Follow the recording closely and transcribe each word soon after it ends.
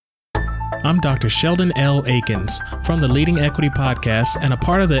I'm Dr. Sheldon L. Akins from the Leading Equity Podcast and a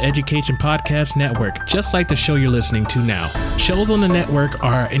part of the Education Podcast Network, just like the show you're listening to now. Shows on the network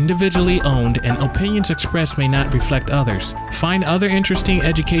are individually owned and opinions expressed may not reflect others. Find other interesting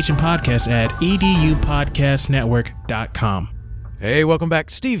education podcasts at edupodcastnetwork.com. Hey, welcome back.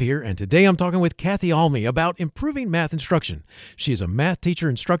 Steve here, and today I'm talking with Kathy Almy about improving math instruction. She is a math teacher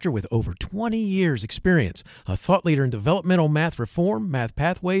instructor with over 20 years experience, a thought leader in developmental math reform, math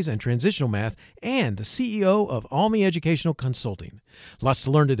pathways, and transitional math, and the CEO of Almy Educational Consulting. Lots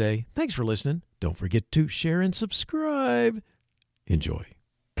to learn today. Thanks for listening. Don't forget to share and subscribe. Enjoy.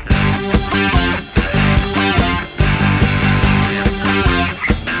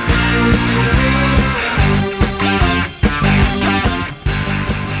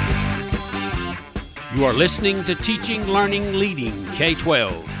 You are listening to Teaching, Learning, Leading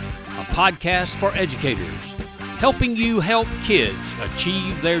K-12, a podcast for educators, helping you help kids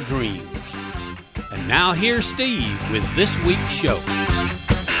achieve their dreams. And now here's Steve with this week's show.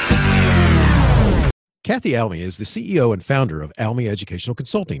 Kathy Almy is the CEO and founder of Almy Educational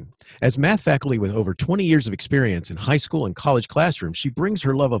Consulting. As math faculty with over 20 years of experience in high school and college classrooms, she brings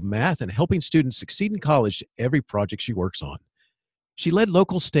her love of math and helping students succeed in college to every project she works on. She led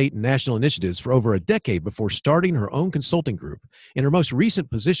local, state, and national initiatives for over a decade before starting her own consulting group. In her most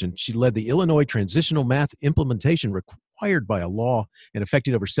recent position, she led the Illinois Transitional Math implementation required by a law and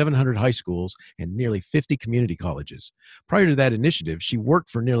affected over 700 high schools and nearly 50 community colleges. Prior to that initiative, she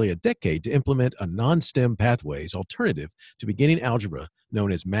worked for nearly a decade to implement a non-STEM pathways alternative to beginning algebra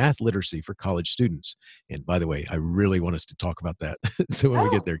known as math literacy for college students. And by the way, I really want us to talk about that. So when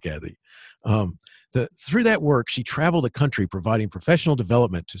we get there, Kathy. Through that work, she traveled the country providing professional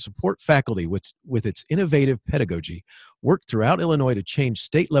development to support faculty with its innovative pedagogy, worked throughout Illinois to change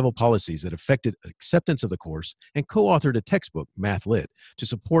state-level policies that affected acceptance of the course, and co-authored a textbook, Math Lit, to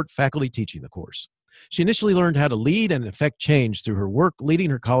support faculty teaching the course. She initially learned how to lead and affect change through her work leading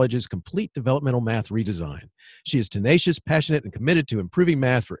her college's complete developmental math redesign. She is tenacious, passionate, and committed to improving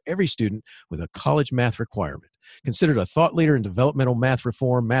math for every student with a college math requirement. Considered a thought leader in developmental math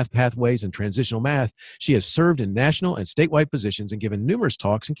reform, math pathways, and transitional math, she has served in national and statewide positions and given numerous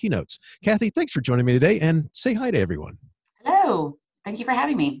talks and keynotes. Kathy, thanks for joining me today, and say hi to everyone. Hello. Thank you for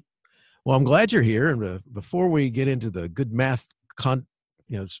having me. Well, I'm glad you're here. And before we get into the good math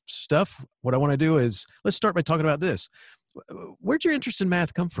stuff, what I want to do is let's start by talking about this. Where'd your interest in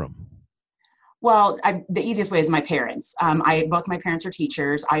math come from? Well, the easiest way is my parents. Both my parents are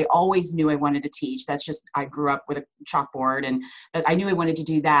teachers. I always knew I wanted to teach. That's just, I grew up with a chalkboard and I knew I wanted to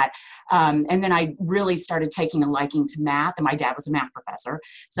do that. And then I really started taking a liking to math, and my dad was a math professor.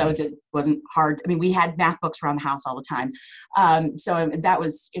 So it wasn't hard. I mean, we had math books around the house all the time. So that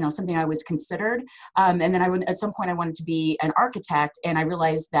was, something I always considered. And then at some point I wanted to be an architect, and I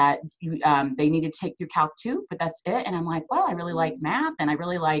realized that they needed to take through Calc 2, but that's it. And I'm like, well, I really like math and I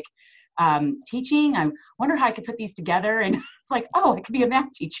really like teaching. I wonder how I could put these together. And it's like, oh, I could be a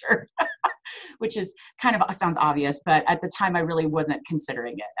math teacher, which is kind of sounds obvious. But at the time, I really wasn't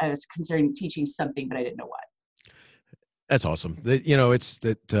considering it. I was considering teaching something, but I didn't know what. That's awesome. It's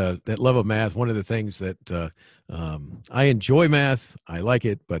that love of math. One of the things that I enjoy math. I like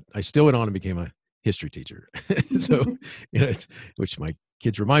it, but I still went on and became a history teacher. So, which my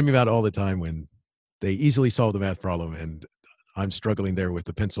kids remind me about all the time when they easily solve the math problem and I'm struggling there with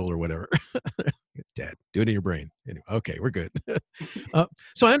the pencil or whatever. Dad, do it in your brain. Anyway, okay, we're good.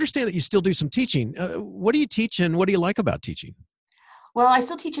 So I understand that you still do some teaching. What do you teach and what do you like about teaching? Well, I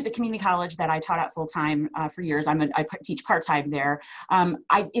still teach at the community college that I taught at full-time for years. I teach part-time there.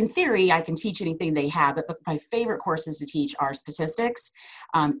 In theory, I can teach anything they have, but my favorite courses to teach are statistics.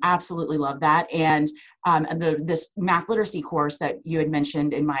 Absolutely love that. And this math literacy course that you had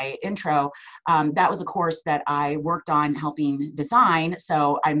mentioned in my intro, that was a course that I worked on helping design.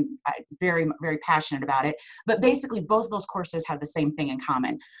 So I'm very, very passionate about it. But basically, both of those courses have the same thing in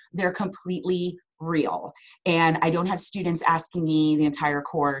common. They're completely real. And I don't have students asking me the entire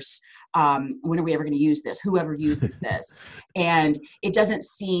course, when are we ever going to use this? Whoever uses this? And it doesn't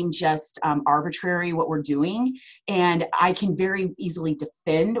seem just arbitrary what we're doing. And I can very easily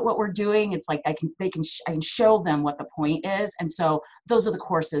defend what we're doing. It's like I can show them what the point is. And so those are the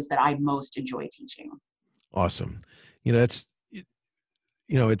courses that I most enjoy teaching. Awesome. I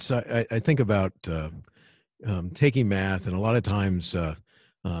think about taking math, and a lot of times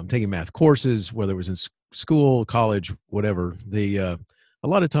taking math courses, whether it was in school, college, whatever, a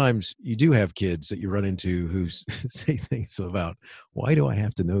lot of times you do have kids that you run into who say things about, why do I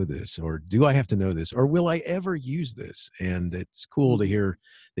have to know this? Or do I have to know this? Or will I ever use this? And it's cool to hear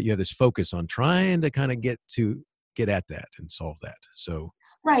that you have this focus on trying to kind of get to get at that and solve that. So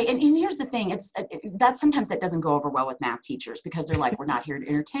Right. And here's the thing. That sometimes that doesn't go over well with math teachers because they're like, we're not here to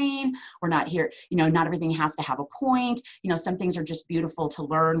entertain. We're not here, not everything has to have a point. Some things are just beautiful to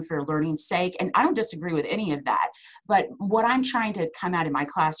learn for learning's sake. And I don't disagree with any of that. But what I'm trying to come at in my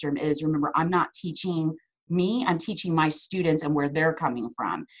classroom is, remember, I'm not teaching me, I'm teaching my students and where they're coming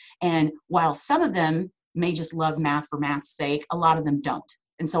from. And while some of them may just love math for math's sake, a lot of them don't.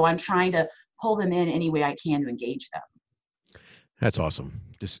 And so I'm trying to pull them in any way I can to engage them. that's awesome.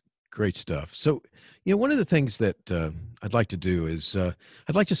 Just great stuff. So, one of the things that I'd like to do is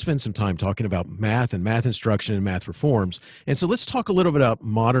I'd like to spend some time talking about math and math instruction and math reforms. And so let's talk a little bit about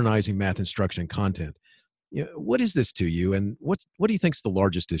modernizing math instruction and content. What is this to you, and what do you think is the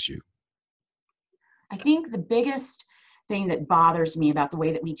largest issue? I think the biggest thing that bothers me about the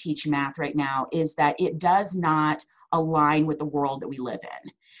way that we teach math right now is that it does not align with the world that we live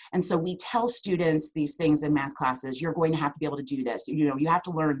in. And so we tell students these things in math classes: you're going to have to be able to do this, you have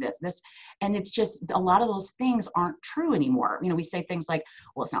to learn this, and it's just, a lot of those things aren't true anymore. We say things like,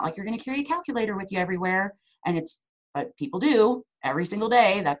 well, it's not like you're going to carry a calculator with you everywhere. But people do every single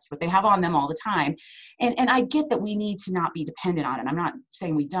day. That's what they have on them all the time. And I get that we need to not be dependent on it. I'm not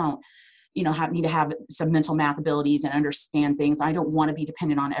saying we don't, need to have some mental math abilities and understand things. I don't want to be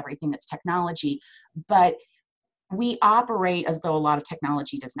dependent on everything that's technology, but we operate as though a lot of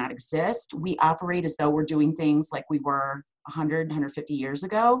technology does not exist. We operate as though we're doing things like we were 100, 150 years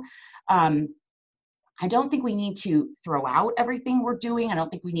ago. I don't think we need to throw out everything we're doing. I don't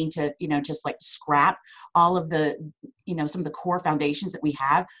think we need to, just like scrap all of the, some of the core foundations that we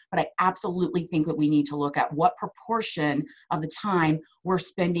have. But I absolutely think that we need to look at what proportion of the time we're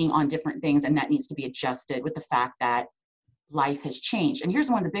spending on different things, and that needs to be adjusted with the fact that life has changed. And here's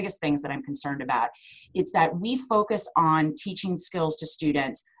one of the biggest things that I'm concerned about. It's that we focus on teaching skills to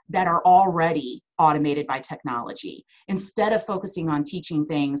students that are already automated by technology, instead of focusing on teaching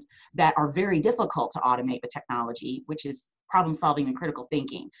things that are very difficult to automate with technology, which is problem solving and critical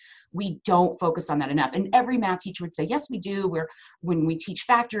thinking. We don't focus on that enough. And every math teacher would say, yes, we do. When we teach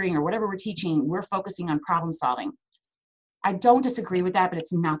factoring or whatever we're teaching, we're focusing on problem solving. I don't disagree with that, but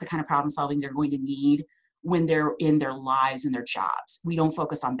it's not the kind of problem solving they're going to need when they're in their lives and their jobs. We don't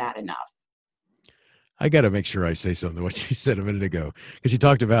focus on that enough. I got to make sure I say something to what you said a minute ago, because you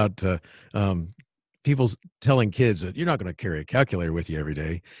talked about people telling kids that you're not going to carry a calculator with you every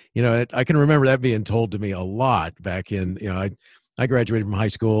day. I can remember that being told to me a lot back in, I graduated from high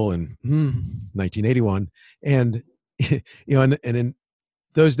school in 1981. And, and in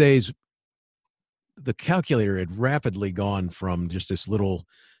those days, the calculator had rapidly gone from just this little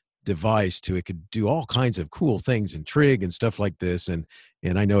device to, it could do all kinds of cool things in trig and stuff like this, and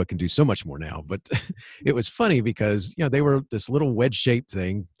I know it can do so much more now. But it was funny because they were this little wedge-shaped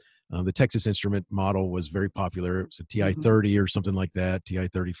thing. The Texas Instrument model was very popular. It was a TI-30 or something like that,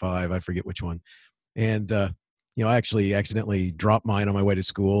 TI-35, I forget which one. And I actually accidentally dropped mine on my way to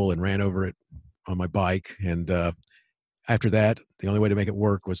school and ran over it on my bike. And after that, the only way to make it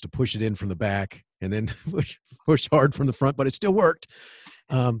work was to push it in from the back and then push hard from the front, but it still worked.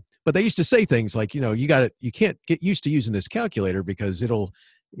 But they used to say things like, you can't get used to using this calculator because it'll,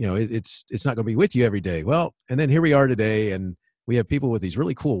 it's not going to be with you every day. Well, and then here we are today, and we have people with these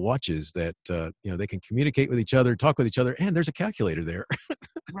really cool watches that, they can communicate with each other, talk with each other, and there's a calculator there.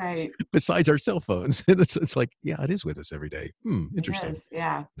 Right. Besides our cell phones. And it's like, yeah, it is with us every day. Interesting. It is,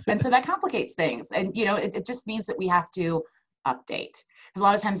 yeah. And so that complicates things. And, it just means that we have to update. Because a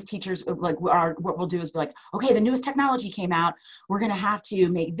lot of times teachers, what we'll do is be like, okay, the newest technology came out. We're going to have to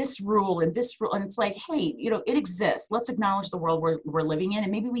make this rule and this rule. And it's like, hey, it exists. Let's acknowledge the world we're living in.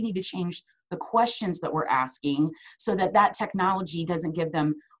 And maybe we need to change the questions that we're asking so that technology doesn't give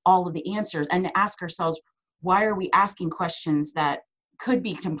them all of the answers, and ask ourselves, why are we asking questions that could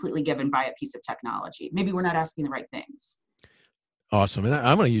be completely given by a piece of technology? Maybe we're not asking the right things. Awesome. And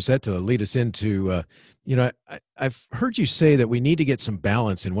I'm going to use that to lead us into, I've heard you say that we need to get some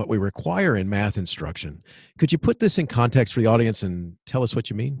balance in what we require in math instruction. Could you put this in context for the audience and tell us what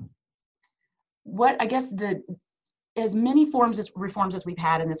you mean? As many reforms as we've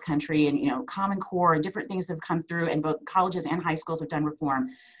had in this country, and, Common Core and different things that have come through, and both colleges and high schools have done reform.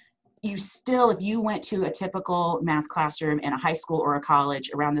 If you went to a typical math classroom in a high school or a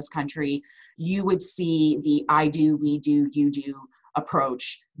college around this country, you would see the I do, we do, you do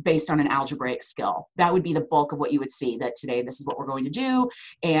approach based on an algebraic skill. That would be the bulk of what you would see, that today this is what we're going to do.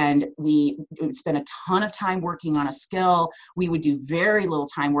 And we would spend a ton of time working on a skill. We would do very little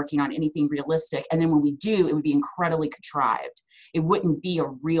time working on anything realistic. And then when we do, it would be incredibly contrived. it wouldn't be a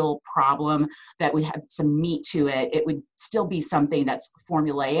real problem that would have some meat to it. It would still be something that's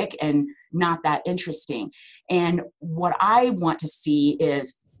formulaic and not that interesting. And what I want to see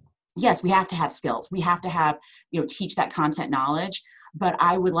is, yes, we have to have skills. We have to have, teach that content knowledge. But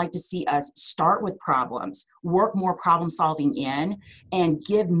I would like to see us start with problems, work more problem solving in, and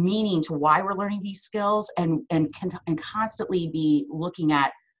give meaning to why we're learning these skills, and constantly be looking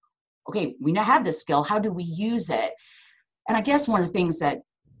at, okay, we now have this skill, how do we use it? And I guess one of the things that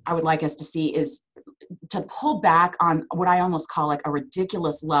I would like us to see is to pull back on what I almost call like a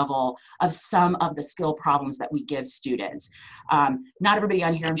ridiculous level of some of the skill problems that we give students. Not everybody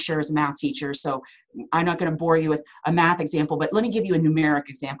on here, I'm sure, is a math teacher, so I'm not going to bore you with a math example, but let me give you a numeric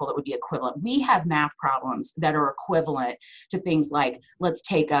example that would be equivalent. We have math problems that are equivalent to things like, let's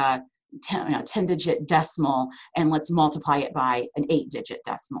take a 10-digit decimal and let's multiply it by an 8-digit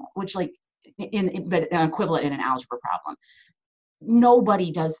decimal, which but an equivalent in an algebra problem.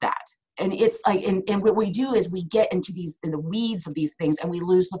 Nobody does that. And it's like, and what we do is we get into the weeds of these things, and we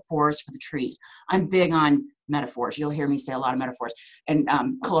lose the forest for the trees. I'm big on metaphors. You'll hear me say a lot of metaphors and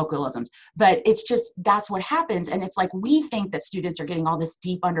colloquialisms, but it's just, that's what happens. And it's like, we think that students are getting all this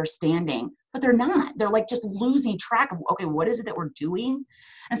deep understanding, but they're not. They're like just losing track of, okay, what is it that we're doing?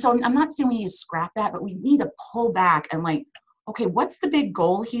 And so I'm not saying we need to scrap that, but we need to pull back and like, okay, what's the big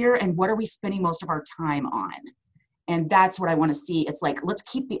goal here? And what are we spending most of our time on? And that's what I want to see. It's like, let's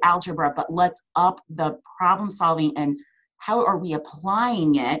keep the algebra, but let's up the problem solving and how are we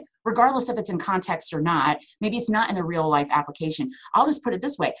applying it, regardless if it's in context or not. Maybe it's not in a real life application. I'll just put it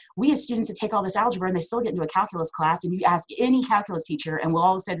this way. We have students that take all this algebra and they still get into a calculus class, and you ask any calculus teacher and we'll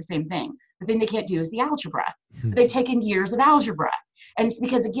all say the same thing. The thing they can't do is the algebra. They've taken years of algebra. And it's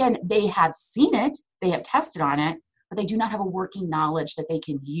because, again, they have seen it, they have tested on it, but they do not have a working knowledge that they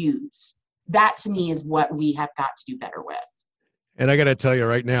can use. That to me is what we have got to do better with. And I got to tell you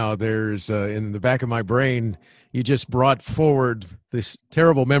right now, there's in the back of my brain, you just brought forward this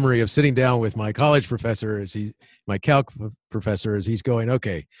terrible memory of sitting down with my college professor, my calc professor, as he's going,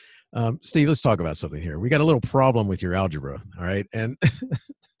 okay, Steve, let's talk about something here. We got a little problem with your algebra. All right. And,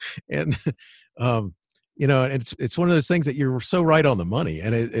 and, it's one of those things that you're so right on the money.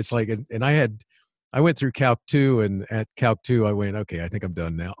 And it's like, and I went through Calc 2, and at Calc 2, I went, okay, I think I'm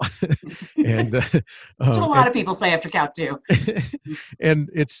done now. And that's what a lot of people say after Calc 2. And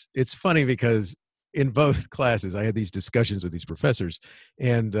it's funny because in both classes, I had these discussions with these professors,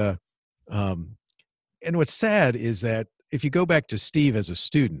 and what's sad is that if you go back to Steve as a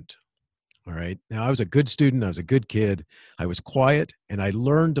student, all right, now I was a good student, I was a good kid, I was quiet, and I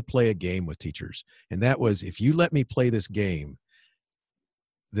learned to play a game with teachers, and that was, if you let me play this game,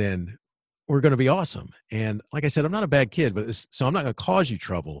 then we're going to be awesome. And like I said, I'm not a bad kid, so I'm not going to cause you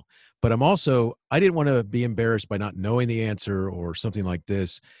trouble, but I didn't want to be embarrassed by not knowing the answer or something like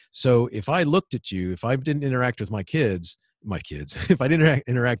this. So if I looked at you, if I didn't interact with my kids, if I didn't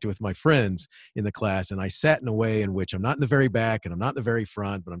interact with my friends in the class, and I sat in a way in which I'm not in the very back and I'm not in the very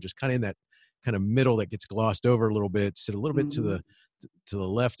front, but I'm just kind of in that kind of middle that gets glossed over a little bit, sit a little bit to the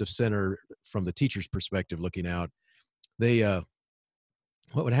left of center from the teacher's perspective looking out,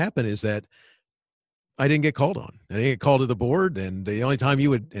 what would happen is that I didn't get called on. I didn't get called to the board, and the only time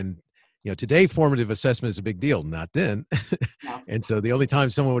today formative assessment is a big deal, not then. And so the only time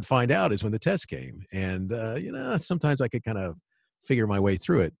someone would find out is when the test came. And, sometimes I could kind of figure my way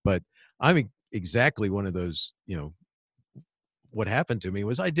through it, but I'm exactly one of those, what happened to me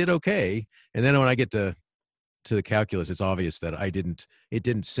was I did okay. And then when I get to the calculus, it's obvious that it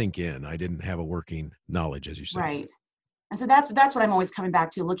didn't sink in. I didn't have a working knowledge, as you said. Right. And so that's what I'm always coming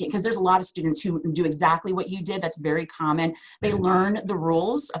back to, looking, because there's a lot of students who do exactly what you did. That's very common. They learn the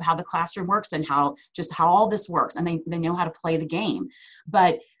rules of how the classroom works and how all this works, and they know how to play the game,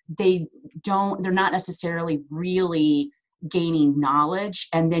 but they're not necessarily really gaining knowledge.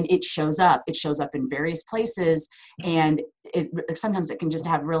 And then it shows up in various places, and sometimes it can just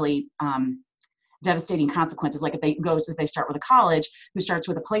have really devastating consequences. Like if they start with a college who starts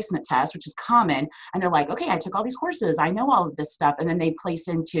with a placement test, which is common, and they're like, okay, I took all these courses, I know all of this stuff, and then they place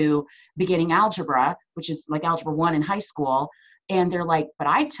into beginning algebra, which is like algebra 1 in high school, and they're like, but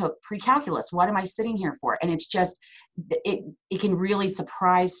I took pre-calculus, what am I sitting here for? And it's just, it can really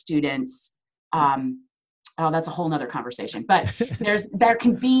surprise students. That's a whole nother conversation, but there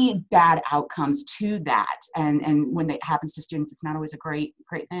can be bad outcomes to that, and when it happens to students, it's not always a great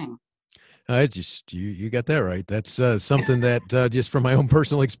thing. You got that right. That's something that just from my own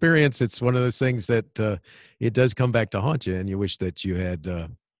personal experience, it's one of those things that it does come back to haunt you, and you wish that you had.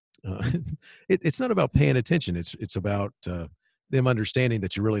 It's not about paying attention. It's about them understanding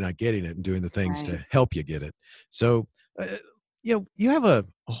that you're really not getting it and doing the things to help you get it. So You have a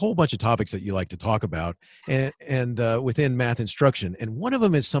whole bunch of topics that you like to talk about, and within math instruction, and one of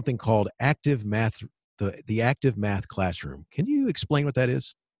them is something called active math, the active math classroom. Can you explain what that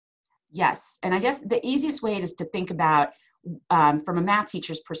is? Yes. And I guess the easiest way is to think about, from a math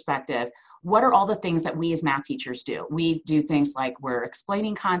teacher's perspective, what are all the things that we as math teachers do? We do things like we're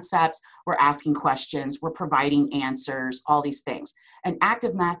explaining concepts, we're asking questions, we're providing answers, all these things. An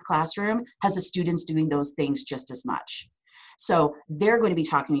active math classroom has the students doing those things just as much. So they're going to be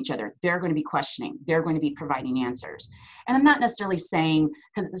talking to each other. They're going to be questioning. They're going to be providing answers. And I'm not necessarily saying,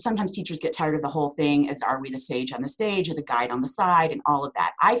 because sometimes teachers get tired of the whole thing as are we the sage on the stage or the guide on the side and all of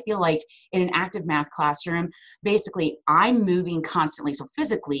that. I feel like in an active math classroom, basically I'm moving constantly. So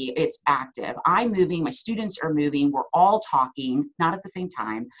physically it's active. I'm moving, my students are moving, we're all talking, not at the same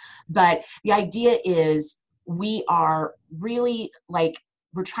time. But the idea is we are really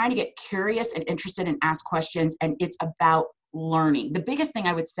we're trying to get curious and interested and ask questions, and it's about learning. The biggest thing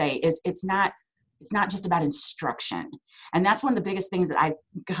I would say is it's not just about instruction. And that's one of the biggest things that I've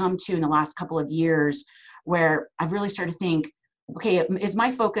come to in the last couple of years, where I've really started to think, okay, is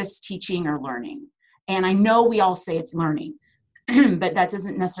my focus teaching or learning? And I know we all say it's learning, but that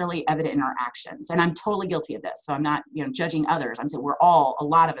isn't necessarily evident in our actions. And I'm totally guilty of this. So I'm not, judging others. I'm saying a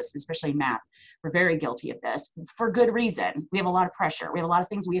lot of us, especially in math, we're very guilty of this for good reason. We have a lot of pressure. We have a lot of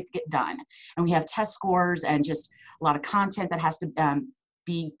things we have to get done. And we have test scores and just a lot of content that has to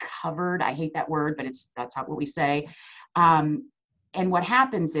be covered. I hate that word, but that's what we say. And what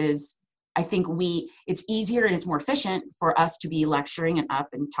happens is, I think it's easier and it's more efficient for us to be lecturing and up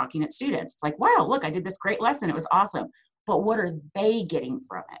and talking at students. It's like, wow, look, I did this great lesson. It was awesome. But what are they getting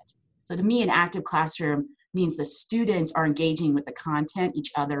from it? So to me, an active classroom means the students are engaging with the content,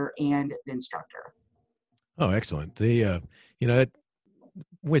 each other, and the instructor. Oh, excellent.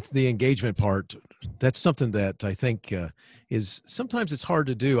 With the engagement part, that's something that I think is sometimes it's hard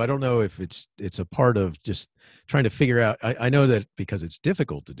to do. I don't know if it's a part of just trying to figure out. I know that because it's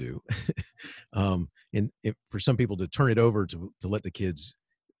difficult to do, for some people to turn it over to let the kids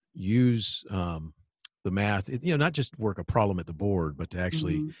use the math, not just work a problem at the board, but to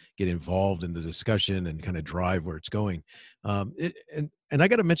actually get involved in the discussion and kind of drive where it's going. And I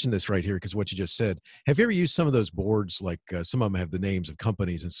got to mention this right here, because what you just said, have you ever used some of those boards? Like some of them have the names of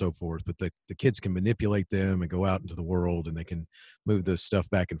companies and so forth, but the kids can manipulate them and go out into the world and they can move the stuff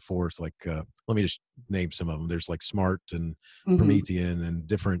back and forth. Like, let me just name some of them. There's like Smart and Promethean and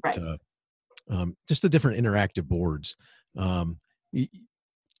different, just the different interactive boards.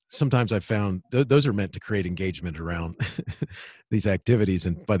 Sometimes I've found those are meant to create engagement around these activities.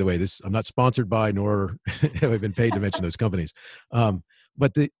 And by the way, I'm not sponsored by, nor have I been paid to mention those companies.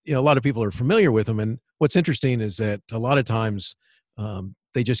 But a lot of people are familiar with them. And what's interesting is that a lot of times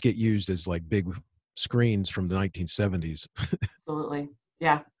they just get used as like big screens from the 1970s. Absolutely.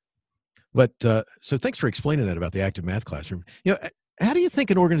 Yeah. But so thanks for explaining that about the active math classroom. How do you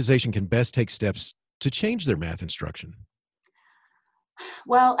think an organization can best take steps to change their math instruction?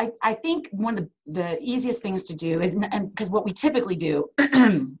 Well, I think one of the easiest things to do is, because what we typically do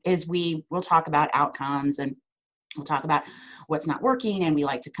is we'll talk about outcomes and we'll talk about what's not working, and we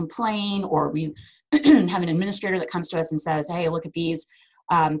like to complain, or we have an administrator that comes to us and says, hey, look at these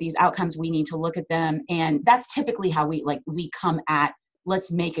outcomes, we need to look at them. And that's typically how we come at,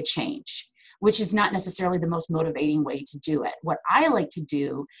 let's make a change, which is not necessarily the most motivating way to do it. What I like to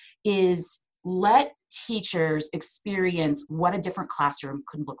do is let teachers experience what a different classroom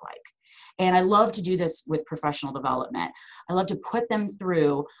could look like. And I love to do this with professional development. I love to put them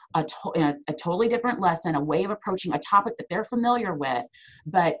through a totally different lesson, a way of approaching a topic that they're familiar with.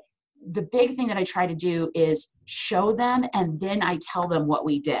 But the big thing that I try to do is show them, and then I tell them what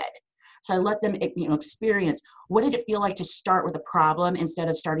we did. So I let them experience, what did it feel like to start with a problem instead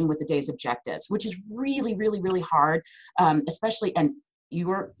of starting with the day's objectives, which is really, really, really hard, especially, and you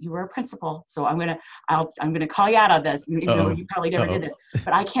were a principal, so I'm gonna call you out on this. You probably never did this,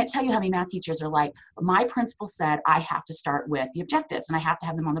 but I can't tell you how many math teachers are like, my principal said I have to start with the objectives and I have to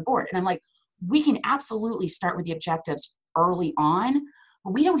have them on the board. And I'm like, we can absolutely start with the objectives early on,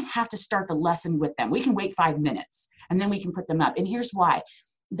 but we don't have to start the lesson with them. We can wait 5 minutes and then we can put them up. And here's why.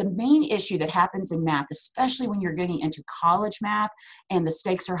 The main issue that happens in math, especially when you're getting into college math and the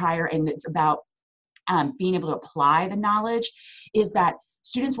stakes are higher and it's about being able to apply the knowledge, is that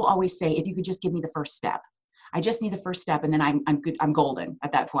students will always say, if you could just give me the first step. I just need the first step and then I'm good, I'm golden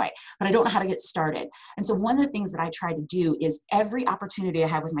at that point, but I don't know how to get started. And so one of the things that I try to do is every opportunity I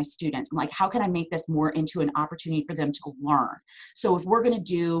have with my students, I'm like, how can I make this more into an opportunity for them to learn? So if we're going to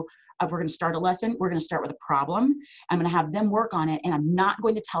do we're going to start a lesson. We're going to start with a problem. I'm going to have them work on it, and I'm not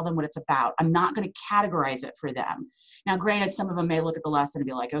going to tell them what it's about. I'm not going to categorize it for them. Now, granted, some of them may look at the lesson and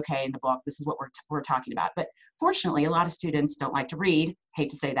be like, okay, in the book, this is what we're talking about. But fortunately, a lot of students don't like to read. Hate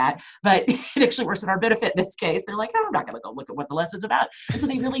to say that, but it actually works in our benefit in this case. They're like, oh, I'm not going to go look at what the lesson's about. And so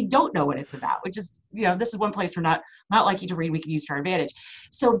they really don't know what it's about, which is, this is one place we're not liking to read. We can use to our advantage.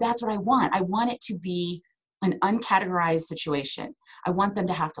 So that's what I want. I want it to be an uncategorized situation. I want them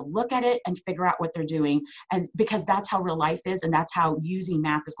to have to look at it and figure out what they're doing. And because that's how real life is, and that's how using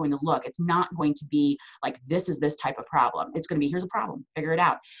math is going to look. It's not going to be like, this is this type of problem. It's going to be, here's a problem, figure it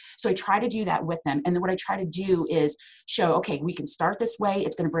out. So I try to do that with them. And then what I try to do is show, okay, we can start this way.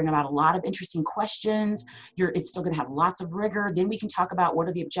 It's going to bring about a lot of interesting questions. It's still going to have lots of rigor. Then we can talk about what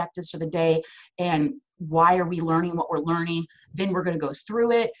are the objectives for the day and why are we learning what we're learning? Then we're going to go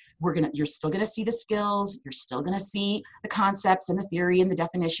through it. You're still going to see the skills. You're still going to see the concepts and the theory and the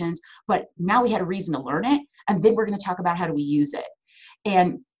definitions. But now we had a reason to learn it. And then we're going to talk about how do we use it.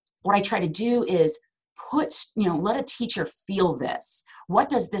 And what I try to do is let a teacher feel this. What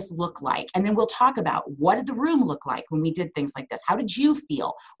does this look like? And then we'll talk about what did the room look like when we did things like this? How did you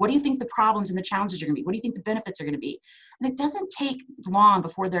feel? What do you think the problems and the challenges are going to be? What do you think the benefits are going to be? And it doesn't take long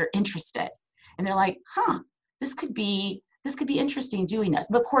before they're interested. And they're like, this could be interesting doing this.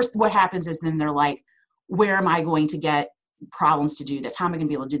 But of course, what happens is then they're like, where am I going to get problems to do this? How am I going to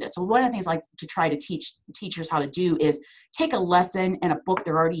be able to do this? So one of the things I like to try to teach teachers how to do is take a lesson and a book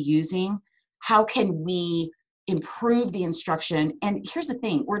they're already using. How can we improve the instruction? And here's the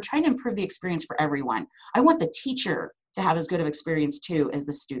thing, we're trying to improve the experience for everyone. I want the teacher to have as good of experience too as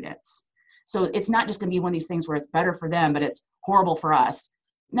the students. So it's not just going to be one of these things where it's better for them, but it's horrible for us.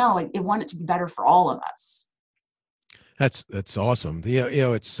 No, I want it to be better for all of us. That's awesome.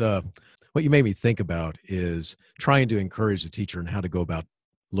 It's what you made me think about is trying to encourage the teacher and how to go about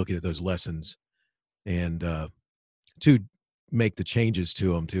looking at those lessons and to make the changes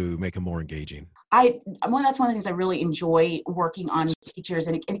to them to make them more engaging. That's one of the things I really enjoy working on with teachers,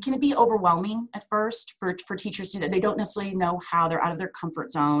 and it can be overwhelming at first for teachers to do that. They don't necessarily know how, they're out of their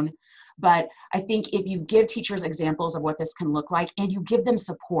comfort zone. But I think if you give teachers examples of what this can look like and you give them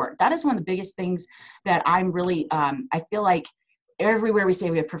support, that is one of the biggest things that I'm really, I feel like everywhere we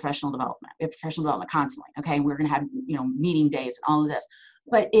say we have professional development. We have professional development constantly, okay? And we're going to have, meeting days and all of this.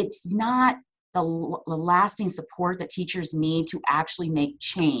 But it's not the lasting support that teachers need to actually make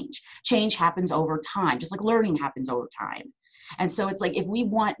change. Change happens over time, just like learning happens over time. And so it's like, if we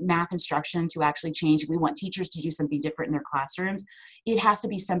want math instruction to actually change, if we want teachers to do something different in their classrooms, it has to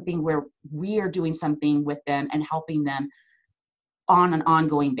be something where we are doing something with them and helping them on an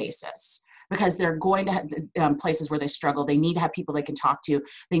ongoing basis. Because they're going to have places where they struggle. They need to have people they can talk to.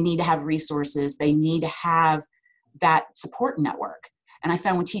 They need to have resources. They need to have that support network. And I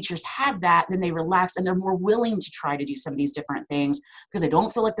found when teachers had that, then they relax and they're more willing to try to do some of these different things because they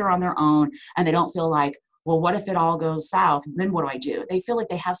don't feel like they're on their own and they don't feel like, well, what if it all goes south? Then what do I do? They feel like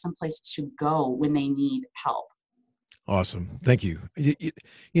they have some place to go when they need help. Awesome. Thank you.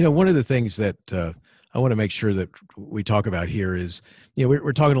 One of the things that I want to make sure that we talk about here is,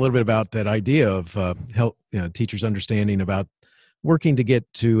 we're talking a little bit about that idea of help, teachers understanding about working to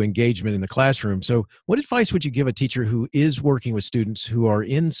get to engagement in the classroom. So what advice would you give a teacher who is working with students who are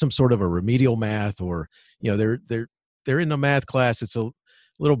in some sort of a remedial math, or, they're in a math class, it's a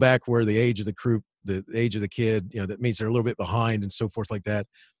little back where the age of the kid, that means they're a little bit behind and so forth like that.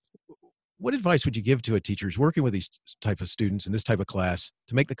 What advice would you give to a teacher who's working with these type of students in this type of class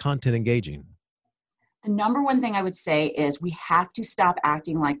to make the content engaging? The number one thing I would say is we have to stop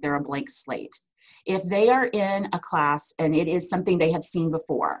acting like they're a blank slate. If they are in a class and it is something they have seen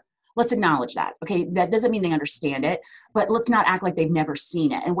before, let's acknowledge that. Okay, that doesn't mean they understand it, but let's not act like they've never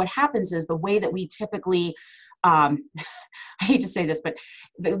seen it. And what happens is the way that we typically, I hate to say this, but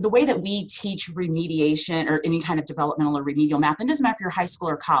the way that we teach remediation or any kind of developmental or remedial math, and it doesn't matter if you're high school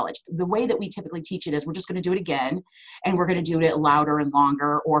or college, the way that we typically teach it is we're just going to do it again, and we're going to do it louder and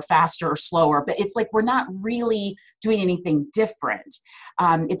longer or faster or slower, but it's like we're not really doing anything different.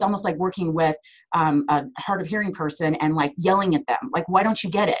 It's almost like working with a hard of hearing person and like yelling at them, like, why don't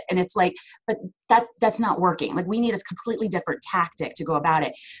you get it? And it's like, but that's not working. Like, we need a completely different tactic to go about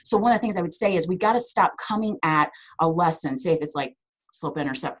it. So one of the things I would say is we got to stop coming at a lesson, say if it's like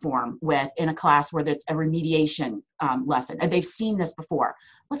slope-intercept form in a class where it's a remediation lesson, and they've seen this before.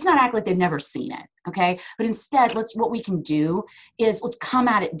 Let's not act like they've never seen it, okay? But instead, what we can do is let's come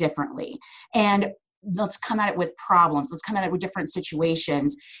at it differently. And let's come at it with problems. Let's come at it with different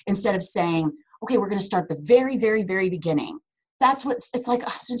situations instead of saying, okay, we're going to start at the very, very, very beginning. That's what it's like.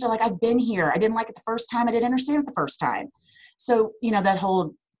 Students are like, I've been here. I didn't like it the first time. I didn't understand it the first time. So, that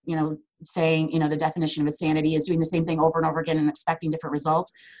whole saying, the definition of insanity is doing the same thing over and over again and expecting different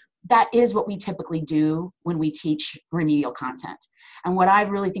results. That is what we typically do when we teach remedial content. And what I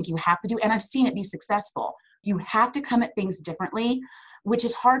really think you have to do, and I've seen it be successful, you have to come at things differently, which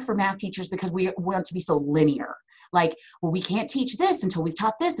is hard for math teachers because we want to be so linear. Like, well, we can't teach this until we've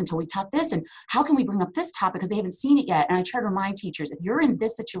taught this, and how can we bring up this topic because they haven't seen it yet? And I try to remind teachers, if you're in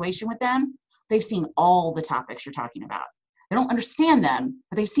this situation with them, they've seen all the topics you're talking about. They don't understand them,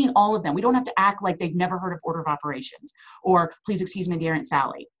 but they've seen all of them. We don't have to act like they've never heard of order of operations or please excuse me, dear Aunt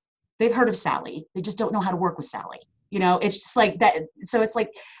Sally. They've heard of Sally. They just don't know how to work with Sally. It's just like that. So it's like,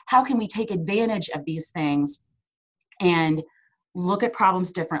 how can we take advantage of these things and look at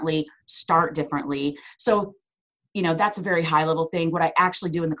problems differently, start differently? So, that's a very high level thing. What I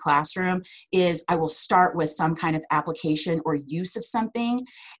actually do in the classroom is I will start with some kind of application or use of something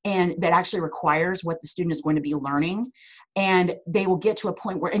and that actually requires what the student is going to be learning. And they will get to a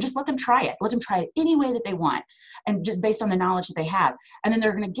point where, and just let them try it. Let them try it any way that they want. And just based on the knowledge that they have. And then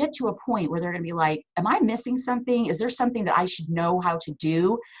they're going to get to a point where they're going to be like, am I missing something? Is there something that I should know how to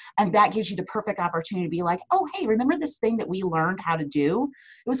do? And that gives you the perfect opportunity to be like, oh, hey, remember this thing that we learned how to do?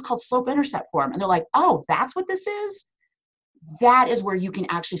 It was called slope-intercept form. And they're like, oh, that's what this is? That is where you can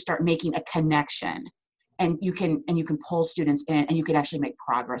actually start making a connection. And you can pull students in and you can actually make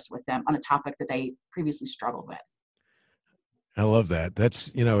progress with them on a topic that they previously struggled with. I love that.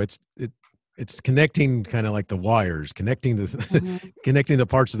 That's, it's connecting kind of like the wires, connecting connecting the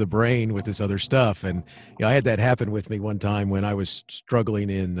parts of the brain with this other stuff. And I had that happen with me one time when I was struggling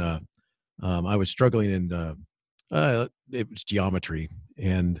in, it was geometry,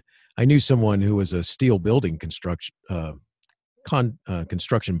 and I knew someone who was a steel building construction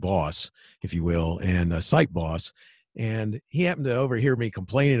boss, if you will, and a site boss. And he happened to overhear me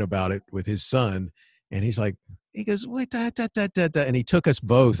complaining about it with his son. And he goes, wait, and he took us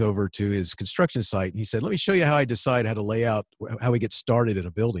both over to his construction site. And he said, let me show you how I decide how to lay out, how we get started in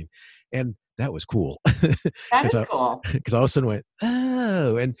a building. And that was cool. That is cool. Because I all of a sudden went,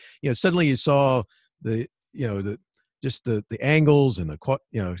 oh, and, suddenly you saw the angles and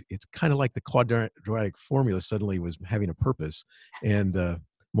it's kind of like the quadratic formula suddenly was having a purpose and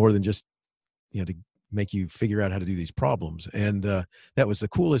more than just, to make you figure out how to do these problems. And that was the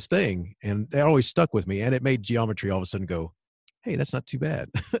coolest thing. And that always stuck with me. And it made geometry all of a sudden go, hey, that's not too bad.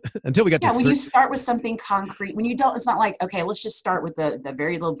 Until we got to when you start with something concrete, when you don't, it's not like, okay, let's just start with the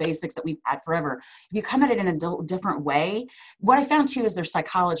very little basics that we've had forever. If you come at it in a different way, what I found too is there's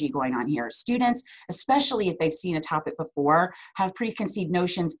psychology going on here. Students, especially if they've seen a topic before, have preconceived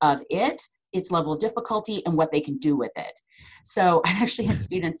notions of its level of difficulty and what they can do with it. So I actually had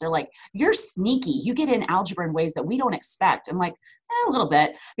students, they're like, you're sneaky. You get in algebra in ways that we don't expect. I'm like, a little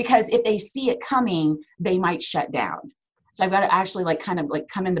bit, because if they see it coming, they might shut down. So I've got to actually come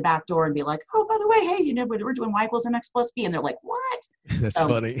in the back door and be like, oh, by the way, hey, we're doing y equals mx plus b. And they're like, what? That's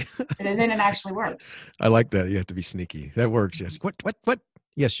funny. And then it actually works. I like that. You have to be sneaky. That works. Yes. What?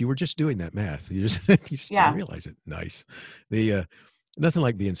 Yes, you were just doing that math. You just didn't realize it. Nice. Nothing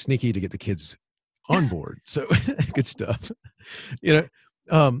like being sneaky to get the kids on board. So good stuff.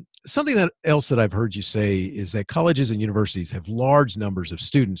 Something else that I've heard you say is that colleges and universities have large numbers of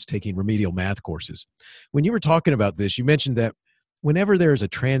students taking remedial math courses. When you were talking about this, you mentioned that whenever there is a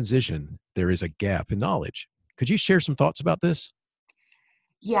transition, there is a gap in knowledge. Could you share some thoughts about this?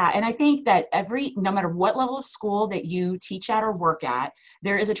 Yeah, and I think that no matter what level of school that you teach at or work at,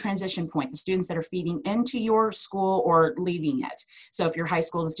 there is a transition point. The students that are feeding into your school or leaving it. So if you're high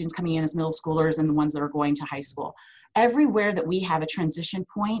school, the students coming in as middle schoolers and the ones that are going to high school. Everywhere that we have a transition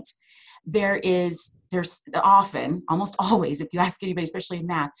point, there's often, almost always, if you ask anybody, especially in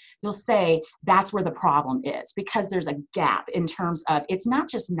math, they'll say that's where the problem is, because there's a gap in terms of, it's not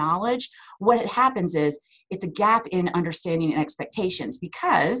just knowledge. What happens is, it's a gap in understanding and expectations,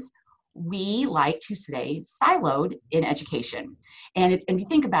 because we like to stay siloed in education. And you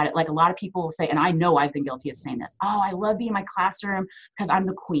think about it, like a lot of people will say, and I know I've been guilty of saying this, oh, I love being in my classroom because I'm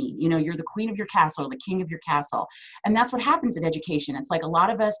the queen. You're the queen of your castle, the king of your castle. And that's what happens in education. It's like a lot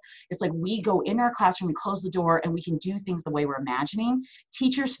of us, it's like we go in our classroom, we close the door, and we can do things the way we're imagining.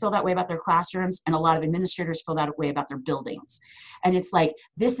 Teachers feel that way about their classrooms, and a lot of administrators feel that way about their buildings. And it's like,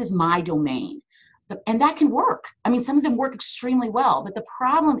 this is my domain. And that can work. I mean, some of them work extremely well, but the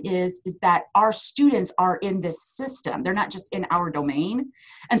problem is that our students are in this system. They're not just in our domain.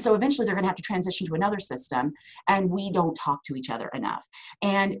 And so eventually they're going to have to transition to another system, and we don't talk to each other enough.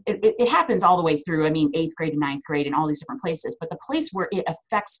 And it happens all the way through, 8th grade and 9th grade and all these different places. But the place where it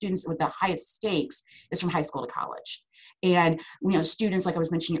affects students with the highest stakes is from high school to college. And, students, like I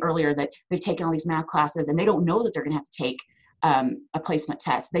was mentioning earlier, that they've taken all these math classes and they don't know that they're going to have to take a placement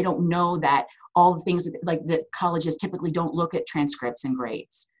test. They don't know that all the things that colleges typically don't look at transcripts and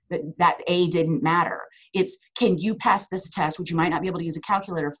grades. That A didn't matter. It's, can you pass this test, which you might not be able to use a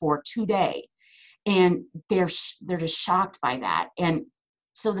calculator for today? And they're just shocked by that. And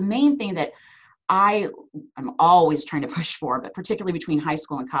so the main thing that I'm always trying to push for, but particularly between high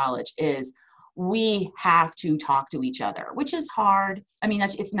school and college, is we have to talk to each other, which is hard. I mean,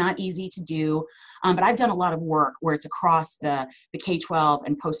 it's not easy to do, but I've done a lot of work where it's across the K-12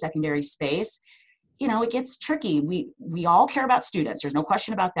 and post-secondary space. You know, it gets tricky. We all care about students. There's no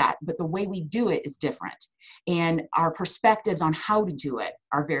question about that. But the way we do it is different. And our perspectives on how to do it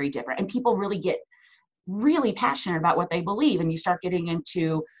are very different. And people really get really passionate about what they believe. And you start getting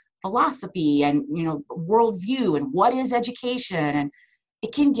into philosophy and, you know, worldview and what is education. And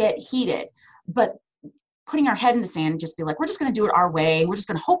it can get heated. But putting our head in the sand and just be like, we're just going to do it our way, we're just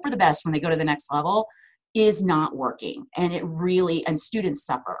going to hope for the best when they go to the next level, is not working. And and students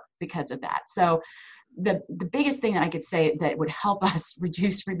suffer because of that. So the biggest thing that I could say that would help us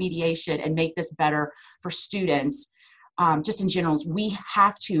reduce remediation and make this better for students, just in general, is we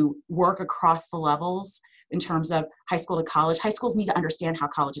have to work across the levels in terms of high school to college. High schools need to understand how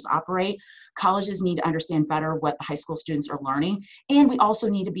colleges operate. Colleges need to understand better what the high school students are learning. And we also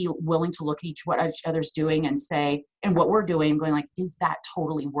need to be willing to look at what each other's doing and say, and what we're doing, going like, is that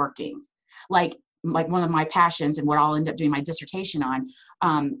totally working? Like one of my passions and what I'll end up doing my dissertation on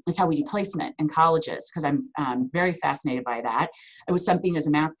is how we do placement in colleges, because I'm very fascinated by that. It was something as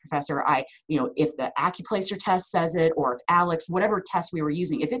a math professor, if the AccuPlacer test says it, or if ALEKS, whatever test we were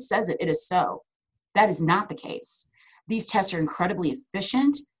using, if it says it, it is so. That is not the case. These tests are incredibly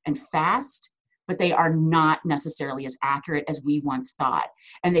efficient and fast, but they are not necessarily as accurate as we once thought.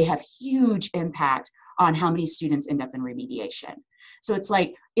 And they have huge impact on how many students end up in remediation. So it's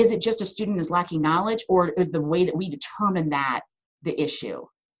like, is it just a student is lacking knowledge, or is the way that we determine that the issue?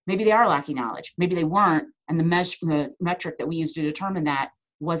 Maybe they are lacking knowledge. Maybe they weren't, and the metric that we use to determine that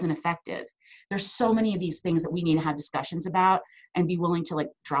wasn't effective. There's so many of these things that we need to have discussions about and be willing to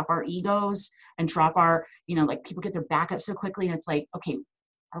drop our egos and drop our, people get their back up so quickly, and it's like, okay,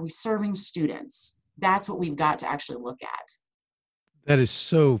 are we serving students? That's what we've got to actually look at. That is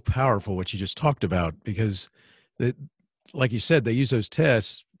so powerful what you just talked about, because like you said, they use those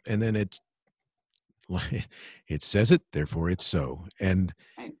tests and then it says it, therefore it's so. And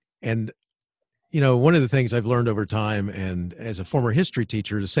one of the things I've learned over time, and as a former history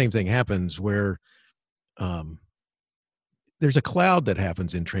teacher, the same thing happens where there's a cloud that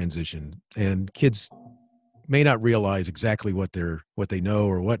happens in transition, and kids may not realize exactly what they know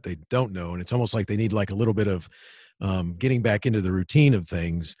or what they don't know. And it's almost like they need a little bit of getting back into the routine of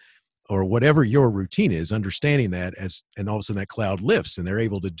things, or whatever your routine is, understanding that and all of a sudden that cloud lifts and they're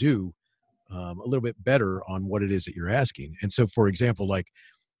able to do a little bit better on what it is that you're asking. And so, for example,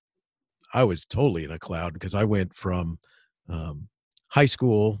 I was totally in a cloud because I went from high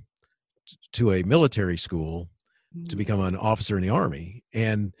school to a military school to become an officer in the Army.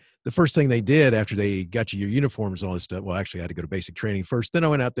 And the first thing they did after they got you your uniforms and all this stuff, well, actually I had to go to basic training first. Then I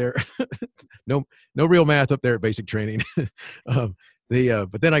went out there, no real math up there at basic training.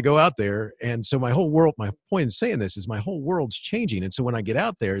 But then I go out there, and so my point in saying this is my whole world's changing. And so when I get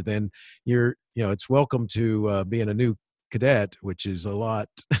out there, then it's welcome to being a new cadet, which is a lot,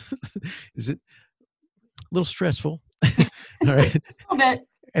 is it a little stressful? All right. A little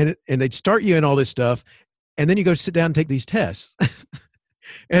bit. And they'd start you in all this stuff, and then you go sit down and take these tests.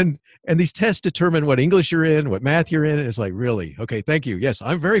 And these tests determine what English you're in, what math you're in. And it's like, really? Okay, thank you. Yes,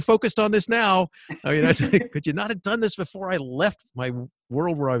 I'm very focused on this now. I mean, I was like, could you not have done this before I left my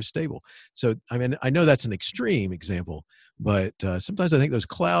world where I was stable? So, I mean, I know that's an extreme example, but sometimes I think those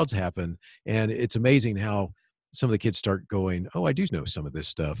clouds happen, and it's amazing how some of the kids start going, oh, I do know some of this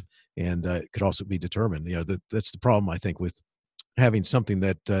stuff. And it could also be determined. That's the problem, I think, with having something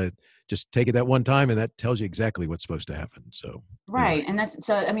that just take it that one time and that tells you exactly what's supposed to happen. So right. And that's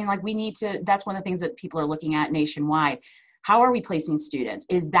one of the things that people are looking at nationwide. How are we placing students?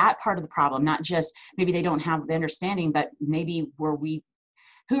 Is that part of the problem? Not just maybe they don't have the understanding, but maybe who are we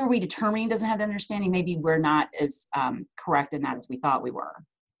determining doesn't have the understanding? Maybe we're not as correct in that as we thought we were.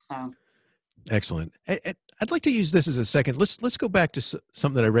 So excellent. I'd like to use this as a second. Let's go back to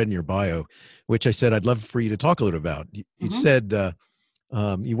something that I read in your bio, which I said I'd love for you to talk a little about. You said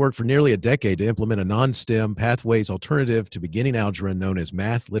you worked for nearly a decade to implement a non-STEM pathways alternative to beginning algebra known as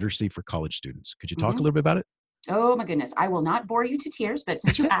math literacy for college students. Could you talk a little bit about it? Oh my goodness. I will not bore you to tears, but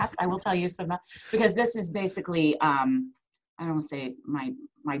since you asked, I will tell you some, because this is basically I don't want to say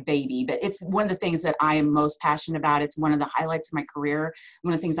my baby, but it's one of the things that I am most passionate about. It's one of the highlights of my career.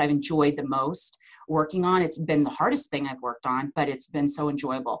 One of the things I've enjoyed the most working on. It's been the hardest thing I've worked on, but it's been so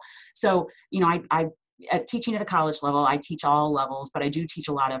enjoyable. So, I teaching at a college level, I teach all levels, but I do teach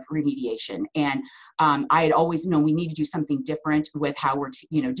a lot of remediation. And I had always known we need to do something different with how we're,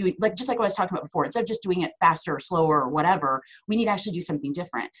 doing, just like what I was talking about before. Instead of just doing it faster or slower or whatever, we need to actually do something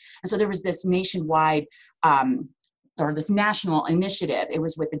different. And so there was this nationwide or this national initiative. It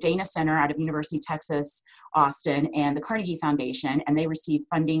was with the Dana Center out of University of Texas, Austin, and the Carnegie Foundation, and they received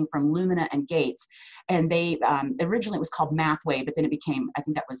funding from Lumina and Gates. And they, originally it was called Mathway, but then it became, I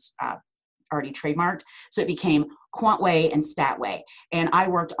think that was already trademarked. So it became QuantWay and StatWay. And I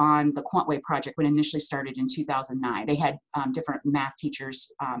worked on the QuantWay project when it initially started in 2009. They had different math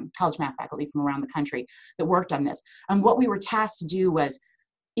teachers, college math faculty from around the country that worked on this. And what we were tasked to do was,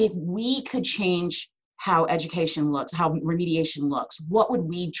 if we could change how education looks, how remediation looks, what would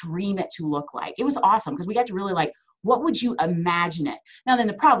we dream it to look like? It was awesome because we got to really what would you imagine it? Now then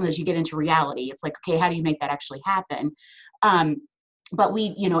the problem is you get into reality. It's like, okay, how do you make that actually happen? But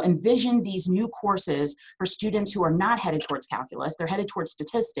we, envisioned these new courses for students who are not headed towards calculus, they're headed towards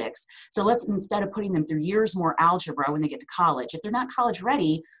statistics. So let's, instead of putting them through years more algebra when they get to college, if they're not college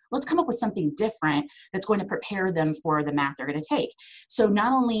ready, let's come up with something different that's going to prepare them for the math they're going to take. So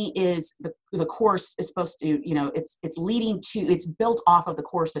not only is the course is supposed to, it's built off of the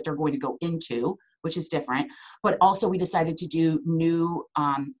course that they're going to go into, which is different, but also we decided to do new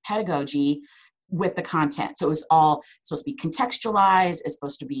pedagogy with the content. So it's supposed to be contextualized, it's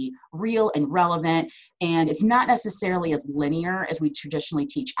supposed to be real and relevant, and it's not necessarily as linear as we traditionally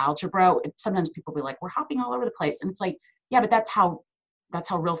teach algebra. Sometimes people be like, we're hopping all over the place. And it's like, yeah, but that's how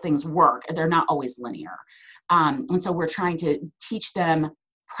real things work. They're not always linear. And so we're trying to teach them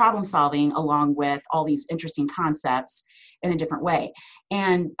problem solving along with all these interesting concepts in a different way.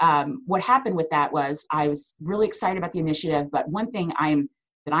 And what happened with that was I was really excited about the initiative, but one thing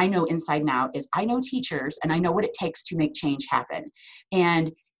that I know inside and out is I know teachers and I know what it takes to make change happen.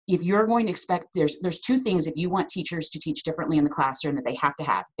 And if you're going to expect, there's two things if you want teachers to teach differently in the classroom that they have to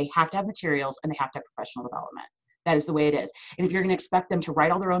have. They have to have materials and they have to have professional development. That is the way it is. And if you're going to expect them to write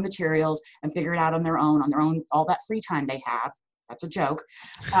all their own materials and figure it out on their own, all that free time they have, that's a joke,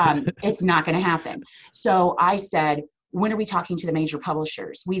 it's not going to happen. So I said, when are we talking to the major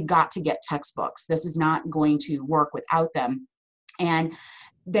publishers? We've got to get textbooks. This is not going to work without them. And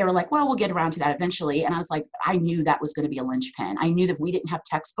they were like, well, we'll get around to that eventually. And I was like, I knew that was going to be a linchpin. I knew that if we didn't have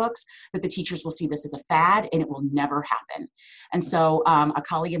textbooks, that the teachers will see this as a fad and it will never happen. And so a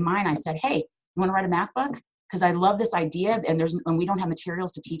colleague of mine, I said, hey, you want to write a math book? Because I love this idea and we don't have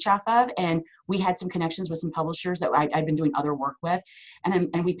materials to teach off of. And we had some connections with some publishers that I'd been doing other work with.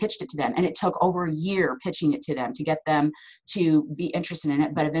 And we pitched it to them. And it took over a year pitching it to them to get them to be interested in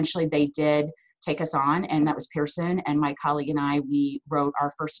it. But eventually they did take us on, and that was Pearson. And my colleague and I, we wrote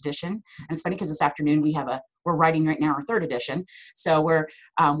our first edition. And it's funny because this afternoon we're writing right now our third edition. So we're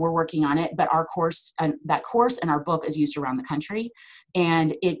working on it. But our course and that course and our book is used around the country,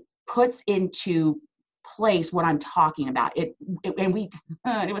 and it puts into place what I'm talking about. It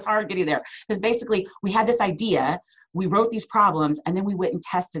was hard getting there because basically we had this idea, we wrote these problems, and then we went and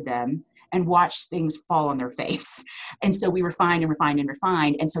tested them and watch things fall on their face. And so we refined and refined and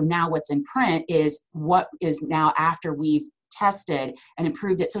refined. And so now what's in print is what is now after we've tested and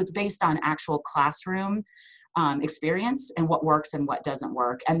improved it. So it's based on actual classroom experience and what works and what doesn't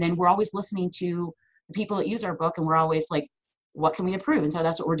work. And then we're always listening to the people that use our book, and we're always like, what can we improve? And so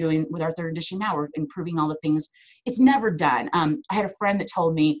that's what we're doing with our third edition now. We're improving all the things. It's never done. I had a friend that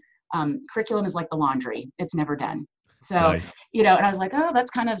told me curriculum is like the laundry. It's never done. So, Nice. and I was like, oh, that's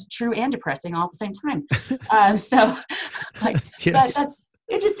kind of true and depressing all at the same time. So like, Yes.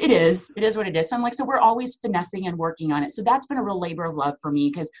 it is what it is. So I'm like, so we're always finessing and working on it. So that's been a real labor of love for me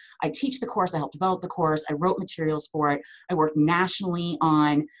because I teach the course, I helped develop the course, I wrote materials for it. I worked nationally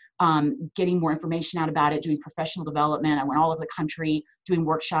on getting more information out about it, doing professional development. I went all over the country doing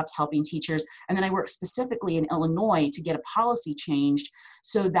workshops, helping teachers. And then I worked specifically in Illinois to get a policy changed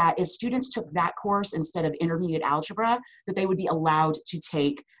so that if students took that course instead of intermediate algebra, that they would be allowed to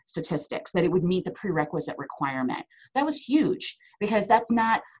take statistics, that it would meet the prerequisite requirement. That was huge because that's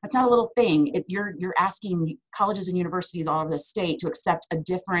not a little thing. If you're asking colleges and universities all over the state to accept a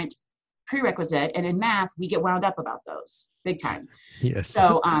different prerequisite, and in math, we get wound up about those big time. Yes.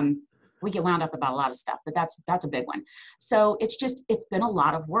 So we get wound up about a lot of stuff, but that's a big one. So it's been a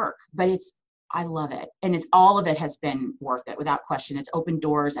lot of work, but I love it. And all of it has been worth it without question. It's opened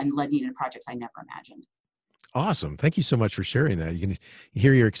doors and led me to projects I never imagined. Awesome. Thank you so much for sharing that. You can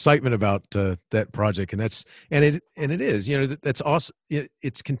hear your excitement about that project, and it is, that's awesome.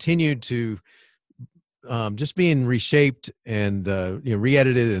 It's continued to just being reshaped and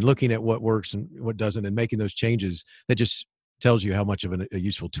re-edited and looking at what works and what doesn't and making those changes. That just tells you how much of a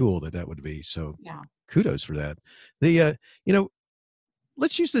useful tool that would be. So Yeah. kudos for that. The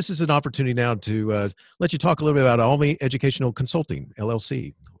let's use this as an opportunity now to let you talk a little bit about Almy Educational Consulting,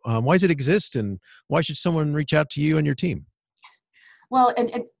 LLC. Why does it exist, and why should someone reach out to you and your team? Well,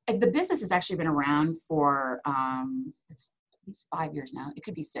 and the business has actually been around for it's at least 5 years now. It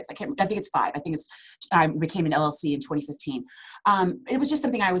could be 6. I think it's 5. I became an LLC in 2015. It was just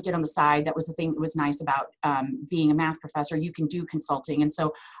something I always did on the side. That was the thing that was nice about being a math professor. You can do consulting. And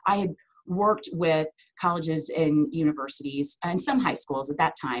so I had worked with colleges and universities and some high schools at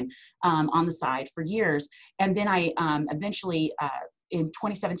that time on the side for years. And then I eventually, in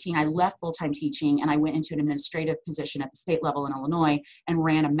 2017, I left full-time teaching and I went into an administrative position at the state level in Illinois and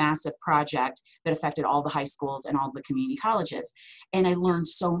ran a massive project that affected all the high schools and all the community colleges. And I learned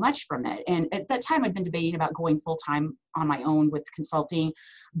so much from it. And at that time, I'd been debating about going full-time on my own with consulting,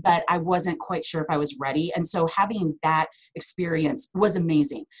 but I wasn't quite sure if I was ready. And so having that experience was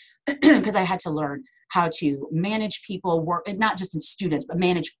amazing because I had to learn how to manage people, work, and not just in students, but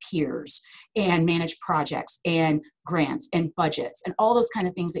manage peers and manage projects and grants and budgets and all those kind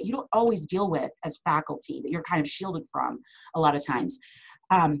of things that you don't always deal with as faculty, that you're kind of shielded from a lot of times.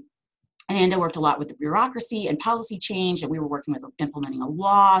 And I worked a lot with the bureaucracy and policy change, and we were working with implementing a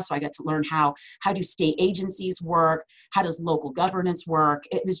law. So I got to learn how do state agencies work? How does local governance work?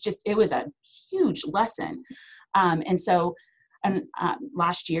 It was a huge lesson. And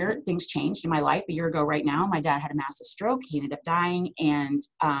last year, things changed in my life. A year ago right now, my dad had a massive stroke. He ended up dying, and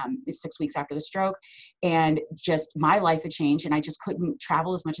it's 6 weeks after the stroke. And just my life had changed, and I just couldn't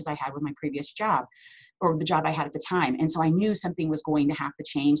travel as much as I had with my previous job, or the job I had at the time. And so I knew something was going to have to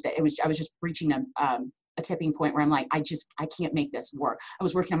change. I was just reaching a tipping point where I'm like, I can't make this work. I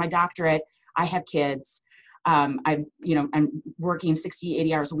was working on my doctorate. I have kids. I'm working 60,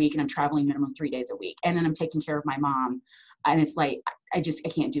 80 hours a week, and I'm traveling minimum 3 days a week. And then I'm taking care of my mom. And it's like, I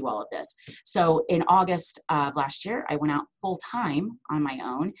can't do all of this. So in August of last year, I went out full time on my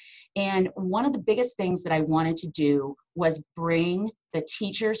own. And one of the biggest things that I wanted to do was bring the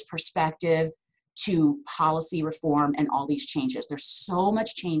teacher's perspective to policy reform and all these changes. There's so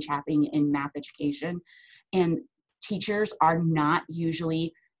much change happening in math education, and teachers are not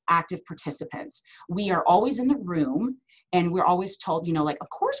usually active participants. We are always in the room, and we're always told, of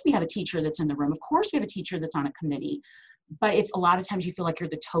course we have a teacher that's in the room. Of course we have a teacher that's on a committee. But it's a lot of times you feel like you're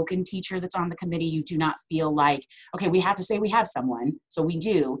the token teacher that's on the committee. You do not feel like, okay, we have to say we have someone, so we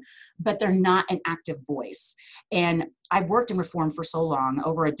do, but they're not an active voice. And I've worked in reform for so long,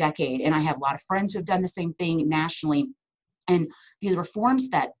 over a decade, and I have a lot of friends who have done the same thing nationally. And the reforms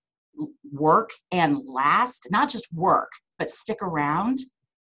that work and last, not just work, but stick around,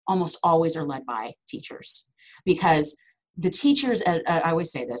 almost always are led by teachers. Because the teachers, I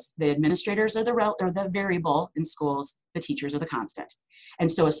always say this, the administrators are the variable in schools, the teachers are the constant.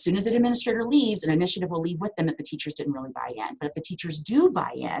 And so as soon as an administrator leaves, an initiative will leave with them if the teachers didn't really buy in. But if the teachers do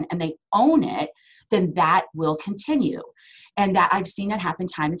buy in and they own it, then that will continue. And that I've seen that happen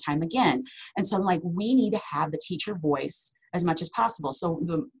time and time again. And so I'm like, we need to have the teacher voice as much as possible. So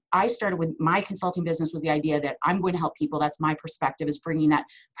I started with my consulting business was the idea that I'm going to help people. That's my perspective, is bringing that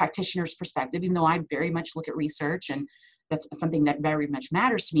practitioner's perspective, even though I very much look at research, and that's something that very much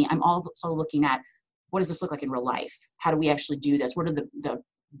matters to me. I'm also looking at, what does this look like in real life? How do we actually do this? What are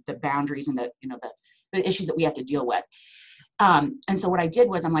the boundaries and the issues that we have to deal with? And so what I did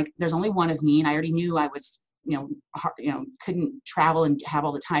was, I'm like, there's only one of me, and I already knew I was, couldn't travel and have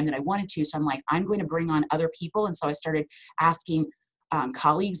all the time that I wanted to. So I'm like, I'm going to bring on other people. And so I started asking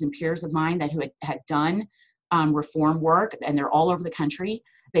colleagues and peers of mine who had done reform work, and they're all over the country.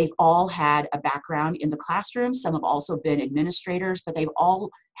 They've all had a background in the classroom. Some have also been administrators, but they've all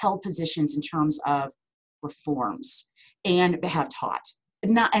held positions in terms of reforms and have taught.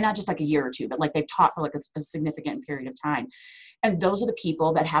 Not just like a year or two, but like they've taught for like a significant period of time. And those are the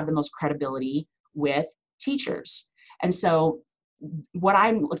people that have the most credibility with teachers. And so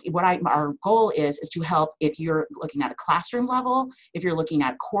our goal is to help, if you're looking at a classroom level, if you're looking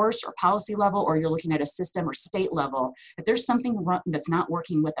at course or policy level, or you're looking at a system or state level, if there's something that's not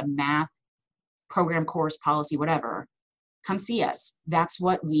working with a math program, course, policy, whatever, come see us. That's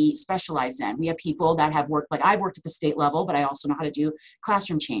what we specialize in. We have people that have worked, like I've worked at the state level, but I also know how to do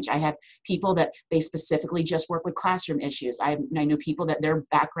classroom change. I have people that they specifically just work with classroom issues. I know people that their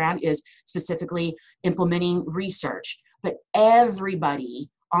background is specifically implementing research. But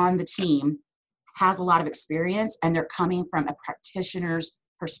everybody on the team has a lot of experience, and they're coming from a practitioner's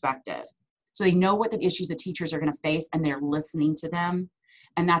perspective. So they know what the issues the teachers are going to face, and they're listening to them.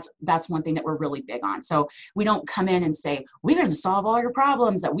 And that's one thing that we're really big on. So we don't come in and say, we're going to solve all your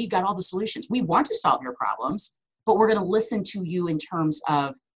problems, that we've got all the solutions. We want to solve your problems, but we're going to listen to you in terms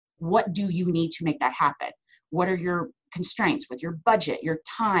of what do you need to make that happen? What are your constraints with your budget, your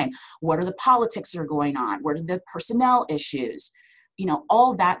time? What are the politics that are going on? What are the personnel issues?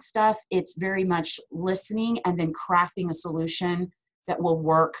 All that stuff. It's very much listening and then crafting a solution that will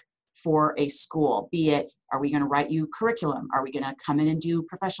work for a school. Be it, are we going to write you curriculum? Are we going to come in and do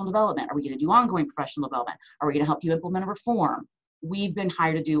professional development? Are we going to do ongoing professional development? Are we going to help you implement a reform? We've been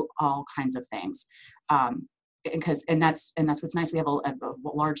hired to do all kinds of things. And that's what's nice. We have a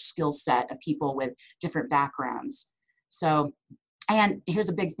large skill set of people with different backgrounds. So, and here's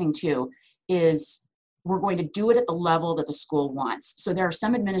a big thing too, is we're going to do it at the level that the school wants. So there are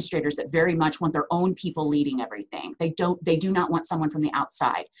some administrators that very much want their own people leading everything. They do not want someone from the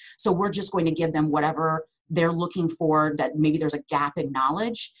outside. So we're just going to give them whatever they're looking for, that maybe there's a gap in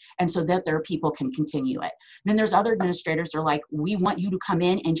knowledge, and so that their people can continue it. Then there's other administrators that are like, we want you to come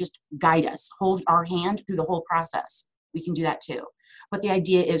in and just guide us, hold our hand through the whole process. We can do that too. But the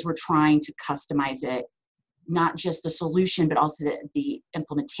idea is we're trying to customize it, not just the solution, but also the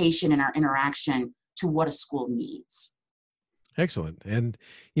implementation and our interaction to what a school needs. Excellent. And,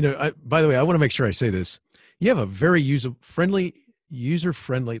 by the way, I want to make sure I say this. You have a very user-friendly,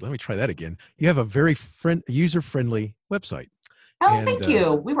 let me try that again. You have a very user-friendly website. Oh, thank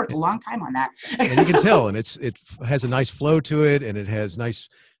you. We worked a long time on that. And you can tell, and it has a nice flow to it, and it has nice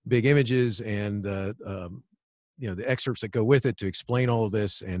big images and, the excerpts that go with it to explain all of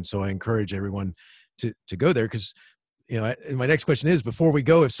this. And so I encourage everyone to go there, because, and my next question is, before we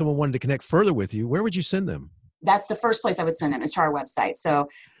go, if someone wanted to connect further with you, where would you send them? That's the first place I would send them, is to our website. So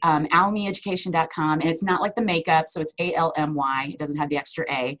almyeducation.com, and it's not like the makeup, so it's ALMY. It doesn't have the extra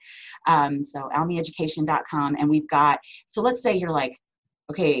A. So almyeducation.com, and we've got, so let's say you're like,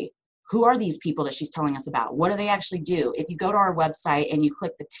 okay, who are these people that she's telling us about? What do they actually do? If you go to our website and you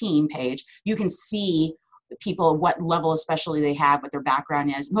click the team page, you can see the people, what level of specialty they have, what their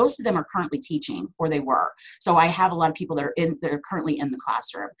background is. Most of them are currently teaching, or they were. So I have a lot of people that are currently in the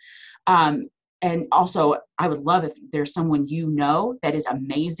classroom. And also, I would love if there's someone that is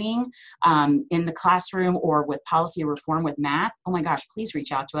amazing in the classroom or with policy reform with math. Oh my gosh, please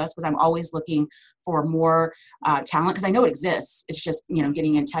reach out to us, because I'm always looking for more talent, because I know it exists. It's just,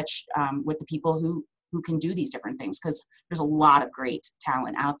 getting in touch with the people who can do these different things, because there's a lot of great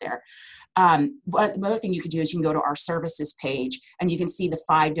talent out there. But the other thing you could do is you can go to our services page, and you can see the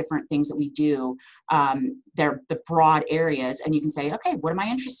 5 different things that we do. They're the broad areas, and you can say, okay, what am I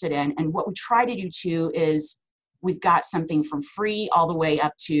interested in? And what we try to do too is we've got something from free all the way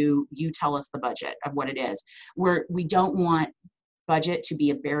up to you tell us the budget of what it is. We don't want budget to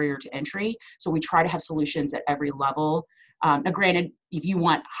be a barrier to entry. So we try to have solutions at every level. Now, granted, if you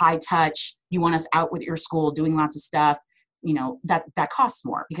want high touch, you want us out with your school doing lots of stuff, that costs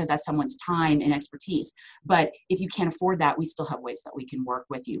more, because that's someone's time and expertise. But if you can't afford that, we still have ways that we can work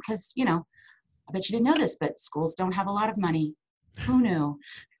with you. Because, I bet you didn't know this, but schools don't have a lot of money. Who knew?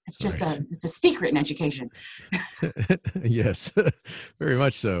 It's just it's a secret in education. Yes, very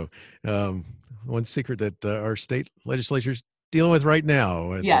much so. One secret that our state legislature's dealing with right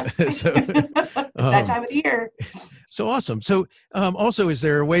now. Yes. So, that time of the year. So awesome. So also, is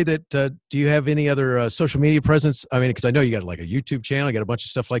there a way that, do you have any other social media presence? I mean, because I know you got like a YouTube channel, you got a bunch of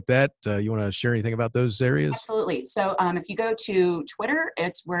stuff like that. You want to share anything about those areas? Absolutely. So if you go to Twitter,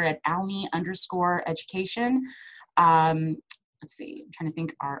 we're at almy_education. Let's see, I'm trying to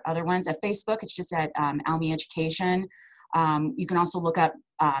think our other ones. At Facebook, it's just at Almy Education. You can also look up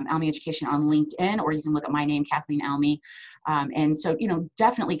Almy Education on LinkedIn, or you can look at my name, Kathleen Almy. And so,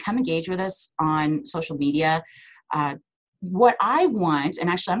 definitely come engage with us on social media. What I want, and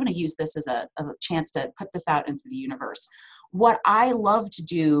actually I'm going to use this as a chance to put this out into the universe. What I love to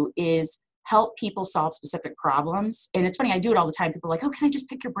do is help people solve specific problems. And it's funny, I do it all the time. People are like, oh, can I just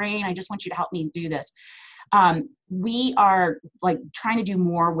pick your brain? I just want you to help me do this. We are like trying to do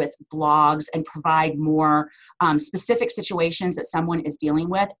more with blogs and provide more specific situations that someone is dealing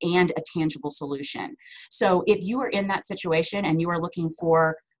with and a tangible solution. So if you are in that situation and you are looking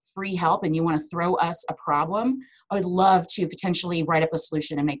for free help and you want to throw us a problem, I would love to potentially write up a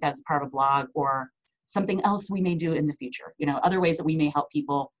solution and make that as part of a blog, or something else we may do in the future. Other ways that we may help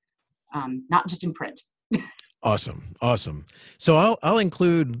people, not just in print. Awesome. So I'll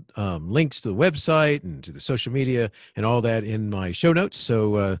include links to the website and to the social media and all that in my show notes.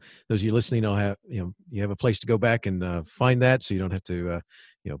 So those of you listening, I'll have you have a place to go back and find that, so you don't have to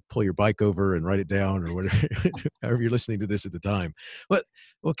pull your bike over and write it down or whatever, however you're listening to this at the time. But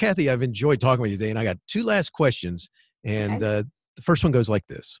well, Kathy, I've enjoyed talking with you today, and I got two last questions, and the first one goes like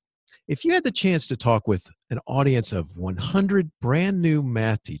this: if you had the chance to talk with an audience of 100 brand new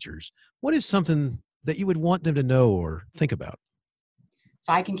math teachers, what is something that you would want them to know or think about?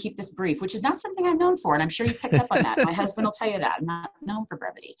 So I can keep this brief, which is not something I'm known for. And I'm sure you picked up on that. My husband will tell you that. I'm not known for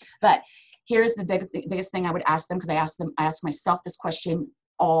brevity. But here's the biggest thing I would ask them, because I ask myself this question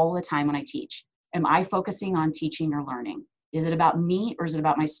all the time when I teach. Am I focusing on teaching or learning? Is it about me or is it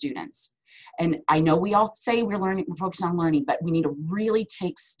about my students? And I know we all say we're focused on learning, but we need to really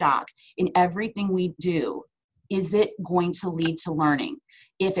take stock in everything we do. Is it going to lead to learning?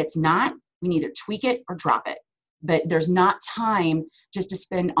 If it's not, we need to tweak it or drop it. But there's not time just to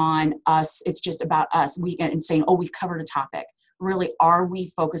spend on us. It's just about us. And saying, oh, we covered a topic. Really, are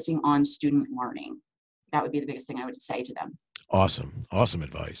we focusing on student learning? That would be the biggest thing I would say to them. Awesome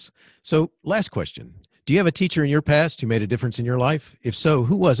advice. So last question. Do you have a teacher in your past who made a difference in your life? If so,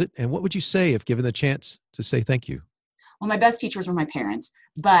 who was it? And what would you say if given the chance to say thank you? Well, my best teachers were my parents.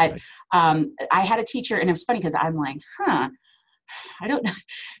 But nice. I had a teacher, and it was funny because I'm like, I don't know.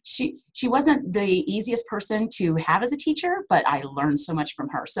 She wasn't the easiest person to have as a teacher, but I learned so much from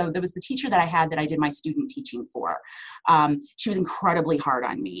her. So there was the teacher that I had that I did my student teaching for. She was incredibly hard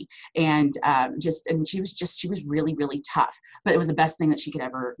on me, and she was really, really tough. But it was the best thing that she could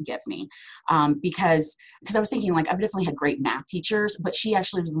ever give me, because I was thinking, like, I've definitely had great math teachers, but she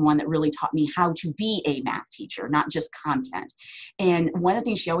actually was the one that really taught me how to be a math teacher, not just content. And one of the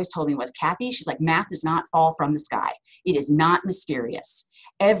things she always told me was, Kathy, she's like, math does not fall from the sky. It is not mysterious.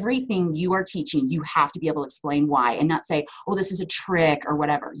 Everything you are teaching, you have to be able to explain why, and not say, oh, this is a trick or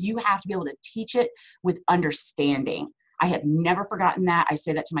whatever. You have to be able to teach it with understanding. I have never forgotten that. I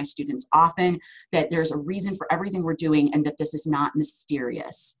say that to my students often, that there's a reason for everything we're doing and that this is not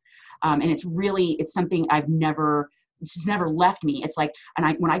mysterious. And it's something this has never left me. It's like,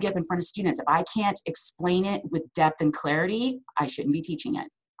 when I get up in front of students, if I can't explain it with depth and clarity, I shouldn't be teaching it.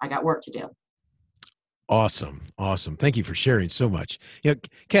 I got work to do. Awesome. Thank you for sharing so much.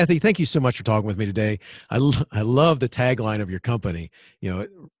 Kathy, thank you so much for talking with me today. I love the tagline of your company.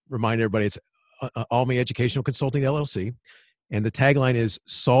 Remind everybody it's Almy Educational Consulting, LLC. And the tagline is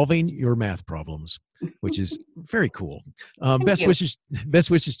solving your math problems, which is very cool. Best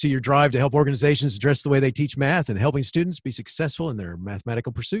wishes to your drive to help organizations address the way they teach math and helping students be successful in their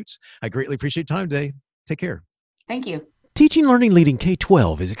mathematical pursuits. I greatly appreciate your time today. Take care. Thank you. Teaching Learning Leading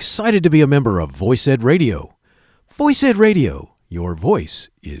K-12 is excited to be a member of Voice Ed Radio. Voice Ed Radio, your voice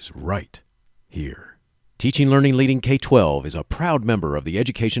is right here. Teaching Learning Leading K-12 is a proud member of the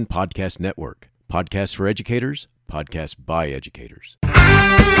Education Podcast Network. Podcasts for educators, podcasts by educators.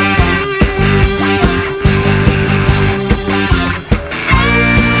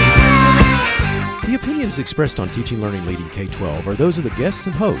 The opinions expressed on Teaching Learning Leading K-12 are those of the guests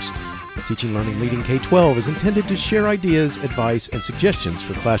and host. Teaching Learning Leading K-12 is intended to share ideas, advice, and suggestions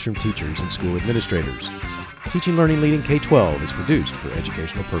for classroom teachers and school administrators. Teaching Learning Leading K-12 is produced for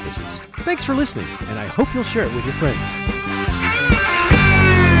educational purposes. Thanks for listening, and I hope you'll share it with your friends.